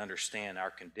they can understand our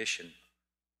condition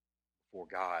before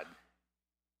God.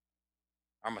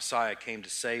 Our Messiah came to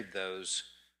save those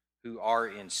who are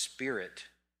in spirit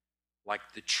like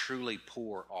the truly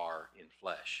poor are in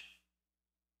flesh.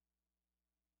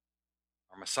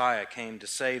 Our Messiah came to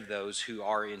save those who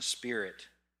are in spirit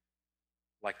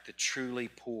like the truly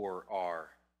poor are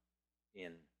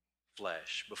in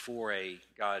flesh. Before a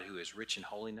God who is rich in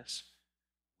holiness,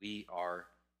 we are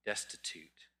destitute.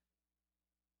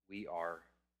 We are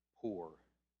poor.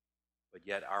 But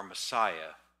yet our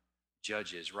Messiah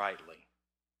judges rightly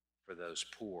for those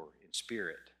poor in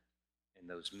spirit and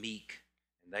those meek.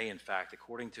 And they, in fact,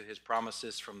 according to his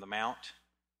promises from the Mount,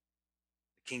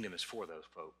 the kingdom is for those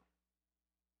folk.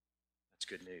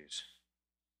 That's good news.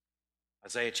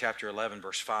 Isaiah chapter 11,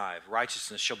 verse 5,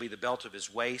 righteousness shall be the belt of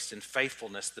his waist, and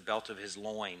faithfulness the belt of his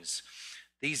loins.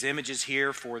 These images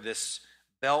here for this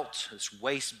belt, this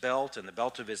waist belt, and the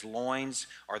belt of his loins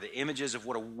are the images of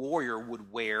what a warrior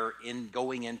would wear in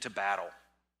going into battle.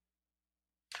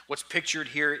 What's pictured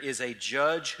here is a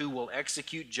judge who will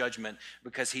execute judgment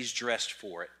because he's dressed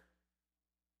for it.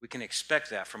 We can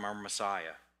expect that from our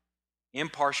Messiah.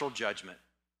 Impartial judgment,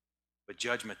 but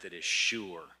judgment that is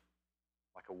sure,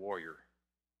 like a warrior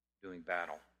doing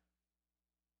battle.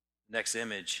 Next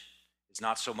image is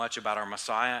not so much about our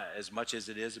Messiah as much as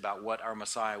it is about what our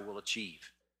Messiah will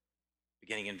achieve.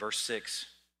 Beginning in verse 6,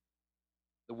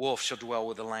 the wolf shall dwell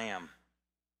with the lamb.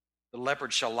 The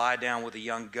leopard shall lie down with the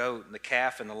young goat, and the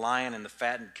calf and the lion and the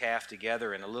fattened calf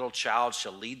together, and a little child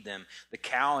shall lead them. The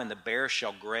cow and the bear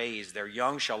shall graze. Their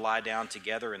young shall lie down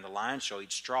together, and the lion shall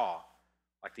eat straw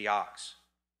like the ox.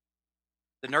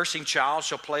 The nursing child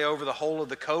shall play over the hole of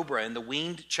the cobra, and the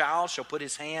weaned child shall put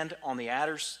his hand on the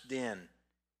adder's den.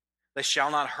 They shall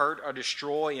not hurt or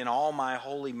destroy in all my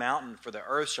holy mountain, for the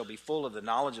earth shall be full of the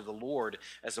knowledge of the Lord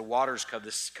as the waters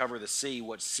cover the sea.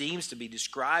 What seems to be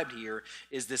described here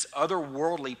is this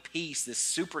otherworldly peace, this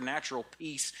supernatural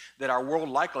peace that our world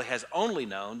likely has only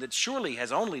known, that surely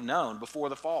has only known before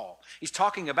the fall. He's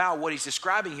talking about what he's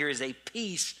describing here is a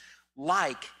peace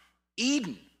like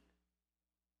Eden.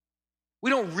 We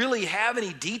don't really have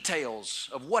any details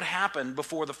of what happened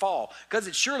before the fall because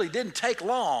it surely didn't take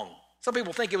long. Some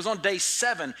people think it was on day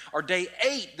 7 or day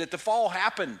 8 that the fall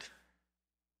happened.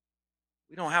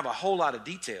 We don't have a whole lot of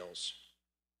details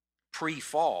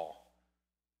pre-fall.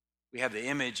 We have the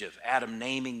image of Adam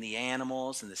naming the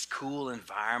animals in this cool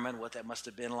environment, what that must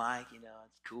have been like. You know,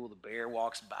 it's cool. The bear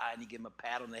walks by and you give him a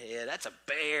pat on the head. That's a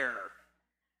bear.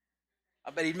 I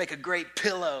bet he'd make a great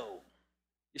pillow.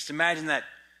 Just imagine that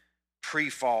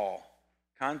pre-fall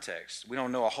context. We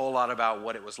don't know a whole lot about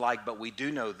what it was like, but we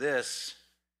do know this.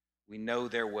 We know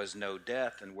there was no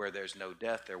death, and where there's no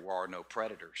death, there are no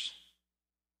predators.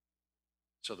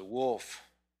 So the wolf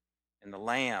and the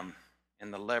lamb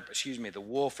and the the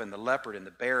wolf and the leopard and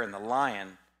the bear and the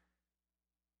lion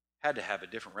had to have a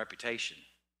different reputation,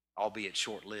 albeit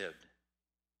short-lived.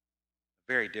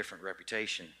 A very different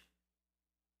reputation.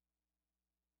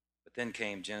 But then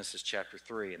came Genesis chapter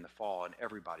 3 and the fall, and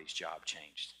everybody's job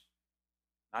changed.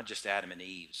 Not just Adam and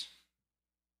Eve's,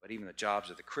 but even the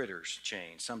jobs of the critters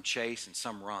changed. Some chase and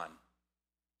some run.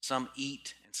 Some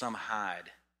eat and some hide.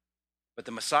 But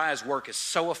the Messiah's work is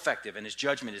so effective and his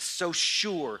judgment is so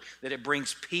sure that it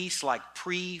brings peace like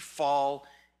pre-fall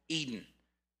Eden.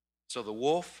 So the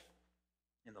wolf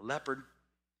and the leopard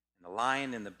and the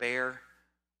lion and the bear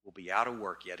will be out of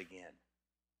work yet again.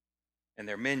 And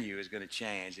their menu is going to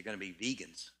change. They're going to be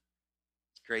vegans.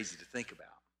 It's crazy to think about.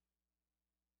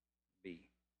 Be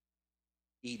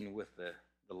eaten with the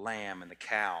lamb and the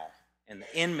cow. And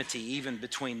the enmity, even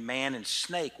between man and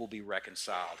snake, will be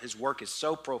reconciled. His work is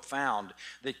so profound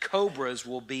that cobras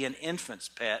will be an infant's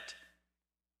pet,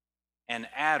 and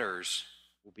adders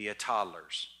will be a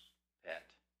toddler's pet.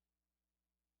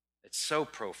 It's so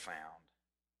profound.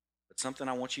 But something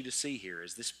I want you to see here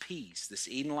is this peace, this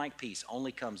Eden-like peace,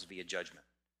 only comes via judgment.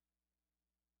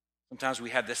 Sometimes we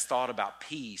have this thought about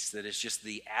peace that is just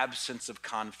the absence of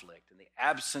conflict and the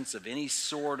absence of any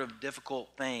sort of difficult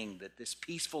thing, that this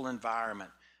peaceful environment,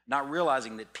 not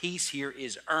realizing that peace here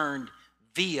is earned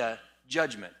via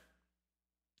judgment.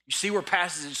 You see where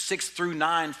passages 6 through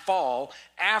 9 fall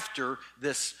after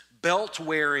this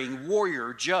belt-wearing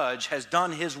warrior judge has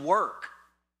done his work.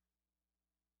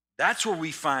 That's where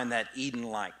we find that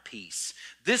Eden-like peace.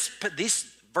 This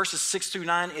verses 6 through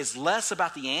 9 is less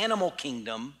about the animal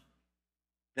kingdom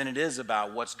than it is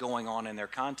about what's going on in their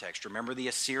context. Remember the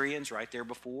Assyrians right there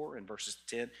before in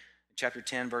chapter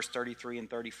 10, verse 33 and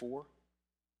 34?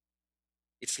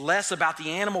 It's less about the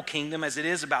animal kingdom as it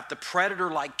is about the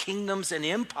predator-like kingdoms and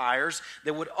empires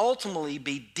that would ultimately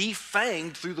be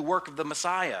defanged through the work of the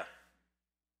Messiah.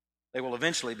 They will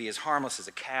eventually be as harmless as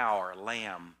a cow or a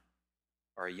lamb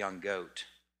or a young goat.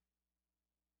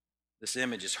 This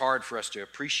image is hard for us to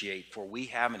appreciate, for we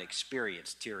haven't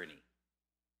experienced tyranny.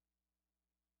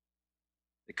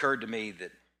 It occurred to me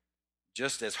that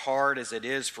just as hard as it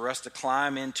is for us to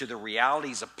climb into the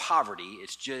realities of poverty,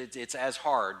 it's as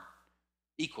hard,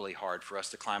 equally hard for us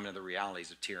to climb into the realities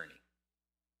of tyranny.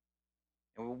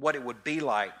 And what it would be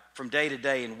like from day to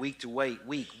day and week to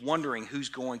week, wondering who's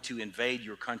going to invade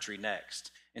your country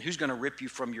next and who's going to rip you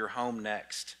from your home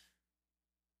next.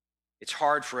 It's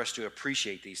hard for us to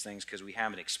appreciate these things because we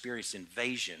haven't experienced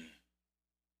invasion.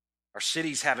 Our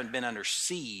cities haven't been under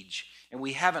siege, and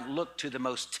we haven't looked to the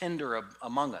most tender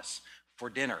among us for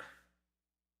dinner.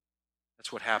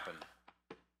 That's what happened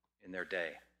in their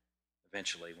day,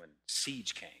 eventually, when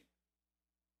siege came.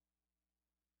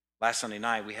 Last Sunday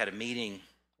night, we had a meeting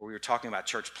where we were talking about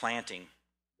church planting.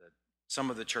 Some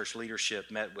of the church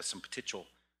leadership met with some potential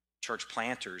church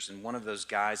planters, and one of those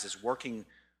guys is working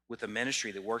with a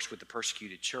ministry that works with the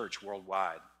persecuted church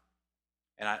worldwide.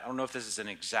 And I don't know if this is an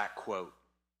exact quote,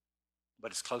 but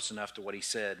it's close enough to what he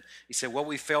said. He said, what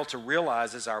we fail to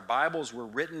realize is our Bibles were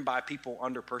written by people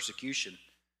under persecution,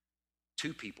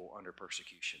 to people under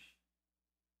persecution.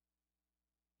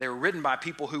 They were written by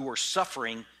people who were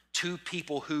suffering, to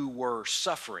people who were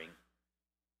suffering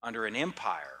under an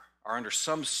empire or under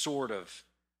some sort of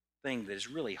thing that is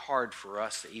really hard for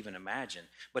us to even imagine.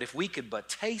 But if we could but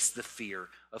taste the fear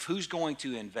of who's going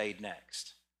to invade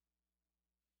next,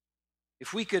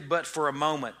 if we could but for a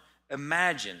moment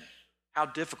imagine how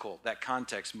difficult that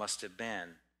context must have been,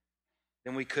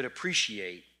 then we could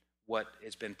appreciate what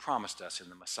has been promised us in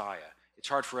the Messiah. It's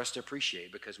hard for us to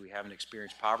appreciate because we haven't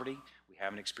experienced poverty, we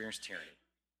haven't experienced tyranny.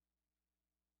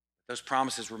 Those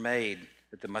promises were made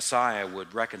that the Messiah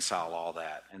would reconcile all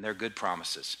that, and they're good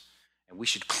promises. And we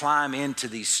should climb into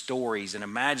these stories and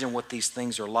imagine what these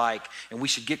things are like. And we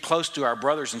should get close to our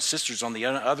brothers and sisters on the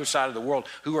other side of the world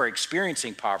who are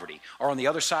experiencing poverty, or on the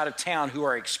other side of town who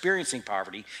are experiencing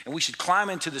poverty. And we should climb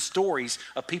into the stories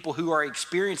of people who are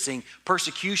experiencing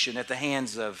persecution at the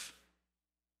hands of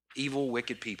evil,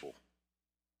 wicked people.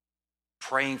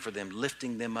 Praying for them,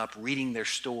 lifting them up, reading their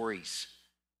stories,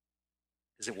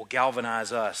 as it will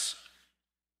galvanize us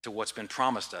to what's been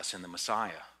promised us in the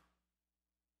Messiah.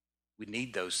 We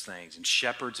need those things. And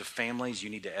shepherds of families,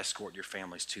 you need to escort your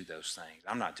families to those things.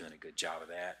 I'm not doing a good job of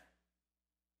that.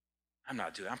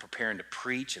 I'm preparing to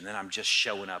preach, and then I'm just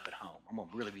showing up at home. I'm going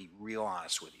to really be real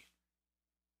honest with you.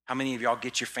 How many of y'all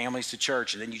get your families to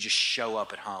church, and then you just show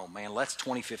up at home? Man, let's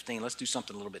 2015. Let's do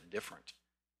something a little bit different.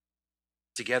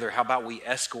 Together, how about we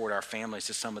escort our families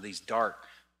to some of these dark,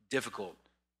 difficult,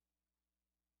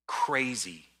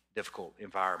 crazy, difficult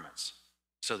environments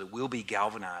so that we'll be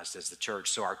galvanized as the church,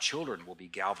 so our children will be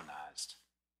galvanized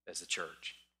as the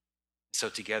church. So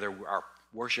together our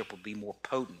worship will be more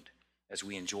potent as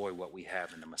we enjoy what we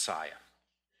have in the Messiah.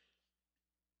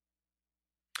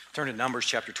 Turn to Numbers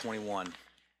chapter 21.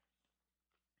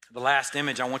 The last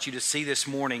image I want you to see this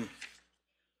morning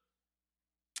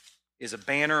is a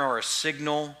banner or a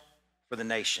signal for the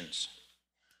nations.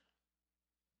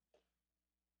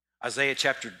 Isaiah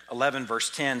chapter 11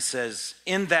 verse 10 says,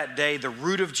 "In that day the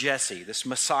root of Jesse," this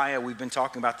Messiah we've been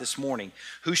talking about this morning,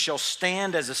 "who shall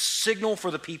stand as a signal for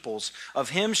the peoples, of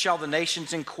him shall the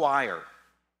nations inquire,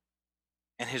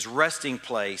 and his resting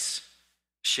place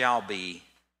shall be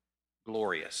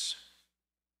glorious."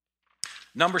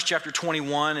 Numbers chapter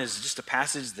 21 is just a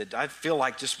passage that I feel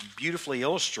like just beautifully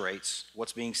illustrates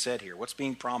what's being said here, what's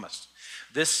being promised.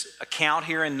 This account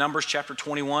here in Numbers chapter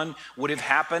 21 would have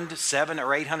happened 700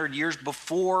 or 800 years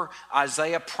before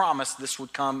Isaiah promised this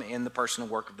would come in the person and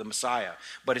work of the Messiah.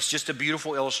 But it's just a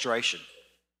beautiful illustration.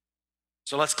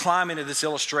 So let's climb into this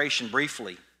illustration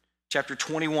briefly. Chapter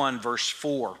 21, verse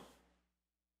 4.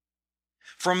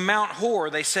 "From Mount Hor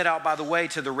they set out by the way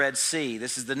to the Red Sea."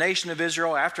 This is the nation of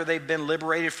Israel after they've been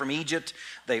liberated from Egypt.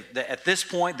 At this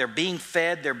point, they're being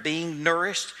fed, they're being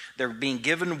nourished, they're being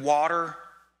given water.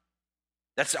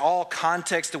 That's all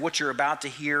context to what you're about to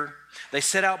hear. They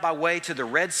set out by way to the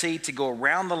Red Sea to go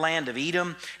around the land of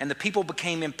Edom, and the people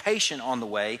became impatient on the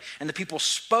way, and the people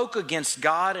spoke against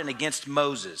God and against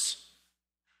Moses.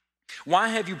 "Why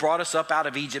have you brought us up out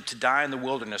of Egypt to die in the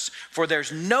wilderness? For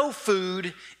there's no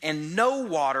food and no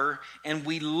water, and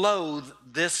we loathe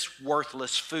this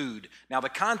worthless food." Now, the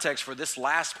context for this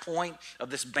last point of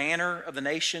this banner of the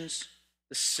nations,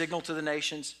 the signal to the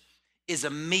nations, is a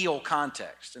meal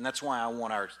context. And that's why I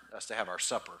want us to have our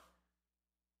supper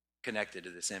connected to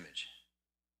this image.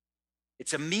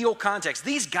 It's a meal context.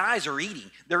 These guys are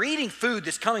eating. They're eating food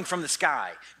that's coming from the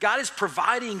sky. God is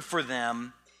providing for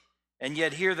them. And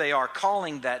yet here they are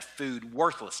calling that food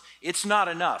worthless. It's not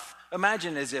enough.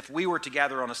 Imagine as if we were to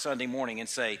gather on a Sunday morning and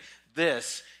say,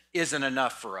 this isn't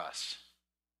enough for us.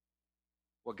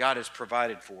 What God has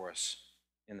provided for us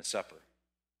in the supper.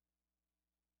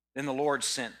 Then the Lord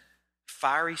sent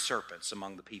fiery serpents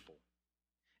among the people,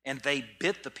 and they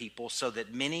bit the people so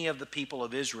that many of the people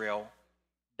of Israel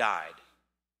died.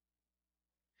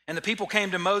 And the people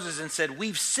came to Moses and said,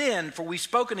 "We've sinned, for we've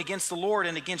spoken against the Lord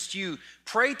and against you.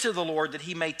 Pray to the Lord that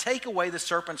he may take away the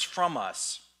serpents from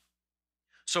us."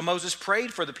 So Moses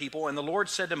prayed for the people, and the Lord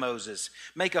said to Moses,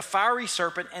 "Make a fiery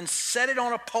serpent and set it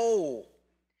on a pole.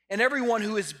 And everyone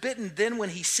who is bitten, then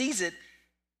when he sees it,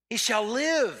 he shall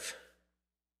live."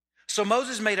 So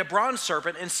Moses made a bronze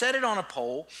serpent and set it on a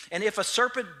pole. And if a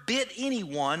serpent bit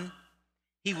anyone,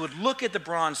 he would look at the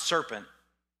bronze serpent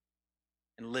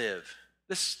and live.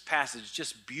 This passage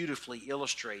just beautifully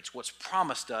illustrates what's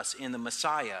promised us in the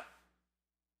Messiah.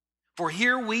 For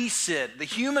here we sit. The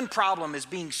human problem is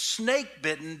being snake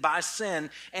bitten by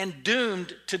sin and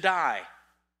doomed to die.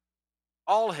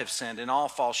 All have sinned and all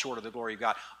fall short of the glory of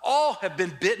God. All have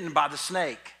been bitten by the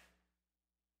snake.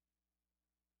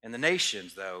 And the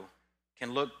nations, though,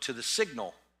 can look to the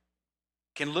signal,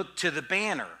 can look to the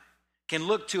banner, can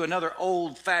look to another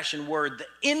old-fashioned word, the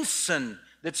ensign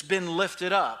that's been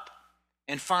lifted up,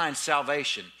 and find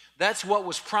salvation. That's what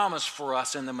was promised for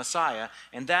us in the Messiah,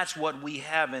 and that's what we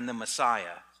have in the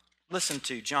Messiah. Listen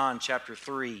to John chapter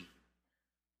 3,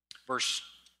 verse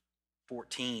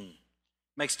 14.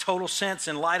 Makes total sense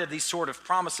in light of these sort of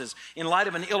promises, in light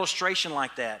of an illustration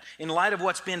like that, in light of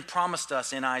what's been promised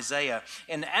us in Isaiah.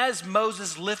 "And as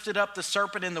Moses lifted up the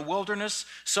serpent in the wilderness,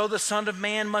 so the Son of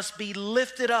Man must be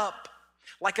lifted up,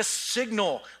 like a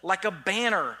signal, like a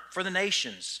banner for the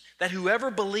nations, that whoever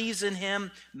believes in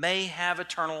him may have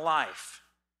eternal life."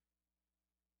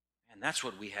 And that's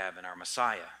what we have in our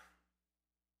Messiah.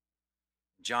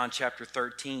 John chapter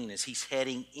 13, as he's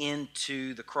heading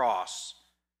into the cross,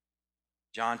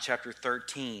 John chapter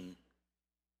 13,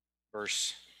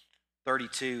 verse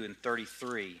 32 and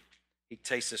 33, he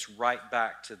takes us right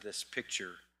back to this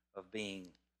picture of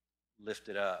being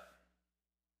lifted up.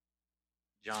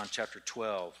 John chapter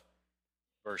 12,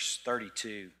 verse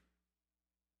 32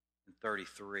 and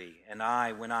 33. "And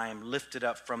I, when I am lifted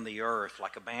up from the earth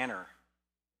like a banner,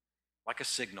 like a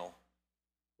signal,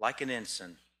 like an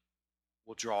ensign,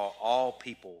 will draw all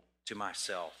people to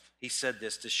myself." He said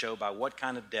this to show by what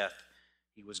kind of death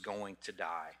he was going to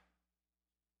die.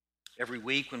 Every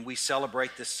week when we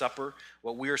celebrate this supper,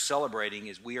 what we are celebrating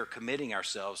is we are committing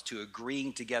ourselves to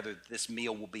agreeing together that this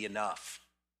meal will be enough.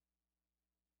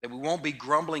 That we won't be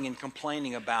grumbling and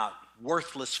complaining about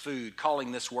worthless food,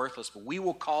 calling this worthless, but we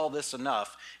will call this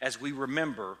enough as we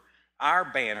remember our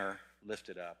banner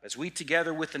lifted up, as we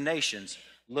together with the nations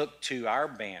look to our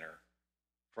banner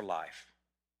for life.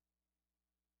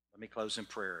 Let me close in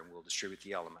prayer and we'll distribute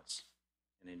the elements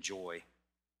and enjoy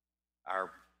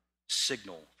our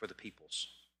signal for the peoples.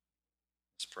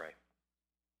 Let's pray.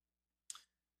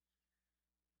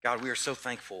 God, we are so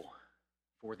thankful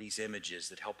for these images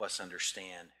that help us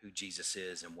understand who Jesus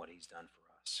is and what he's done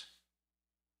for us.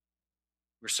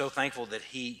 We're so thankful that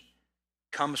he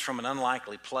comes from an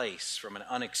unlikely place, from an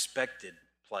unexpected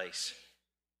place,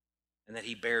 and that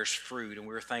he bears fruit, and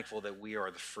we're thankful that we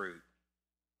are the fruit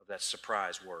of that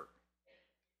surprise work.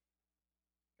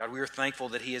 God, we are thankful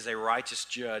that he is a righteous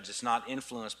judge that's not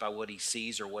influenced by what he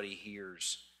sees or what he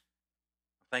hears.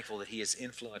 I'm thankful that he is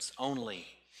influenced only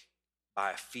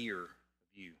by a fear of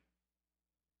you.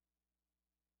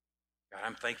 God,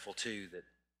 I'm thankful too that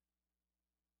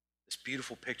this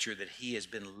beautiful picture that he has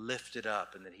been lifted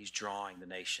up and that he's drawing the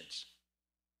nations,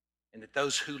 and that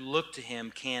those who look to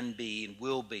him can be and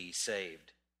will be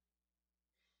saved.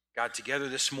 God, together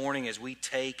this morning as we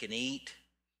take and eat,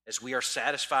 as we are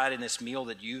satisfied in this meal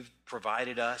that you've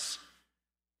provided us,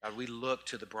 God, we look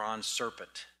to the bronze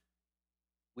serpent.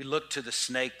 We look to the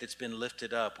snake that's been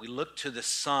lifted up. We look to the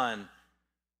Son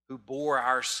who bore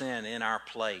our sin in our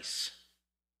place.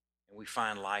 And we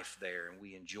find life there, and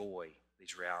we enjoy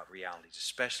these realities,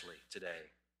 especially today,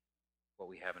 what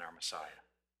we have in our Messiah.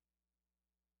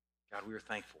 God, we are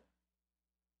thankful.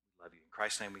 We love you. In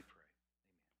Christ's name we pray.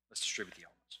 Amen. Let's distribute the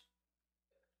elements.